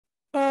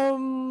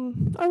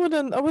I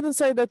wouldn't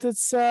say that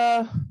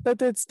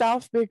it's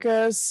tough,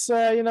 because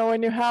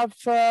when you have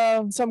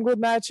some good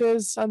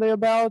matches under your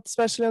belt,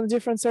 especially on a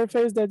different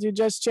surface that you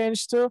just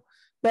changed to,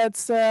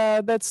 that's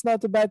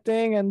not a bad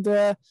thing.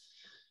 And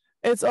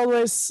it's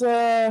always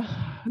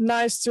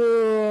nice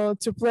to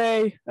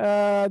play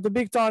the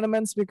big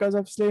tournaments, because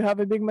obviously you have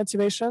a big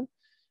motivation.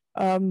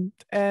 And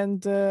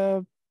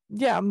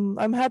yeah,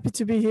 I'm happy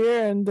to be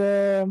here, and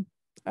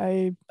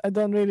I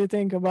don't really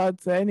think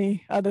about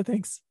any other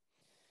things.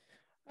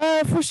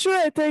 For sure,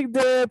 I take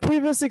the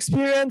previous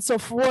experience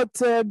of what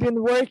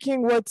been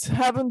working, what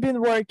haven't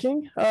been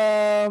working.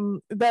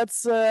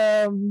 That's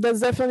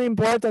definitely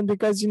important,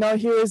 because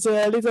here is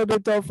a little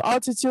bit of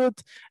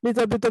altitude,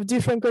 little bit of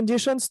different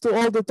conditions to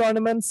all the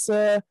tournaments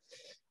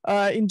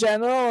in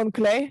general on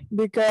clay,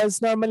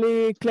 because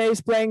normally clay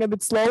is playing a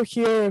bit slow.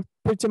 Here,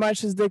 pretty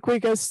much is the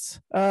quickest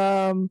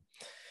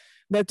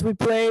that we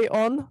play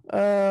on,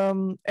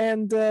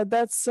 and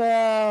that's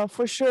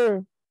for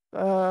sure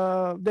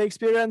the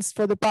experience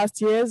for the past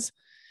years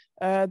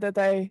that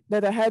I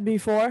had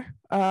before.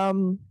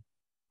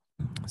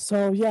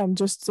 So yeah, I'm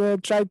just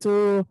try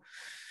to.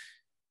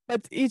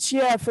 But each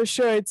year, for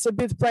sure, it's a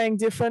bit playing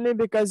differently,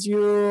 because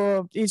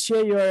each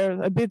year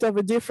you're a bit of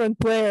a different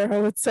player, I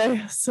would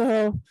say.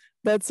 So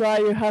that's why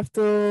you have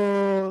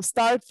to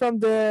start from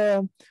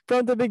the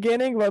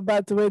beginning,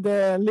 but with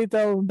a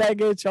little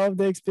baggage of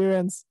the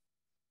experience.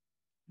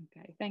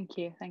 Okay, thank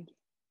you.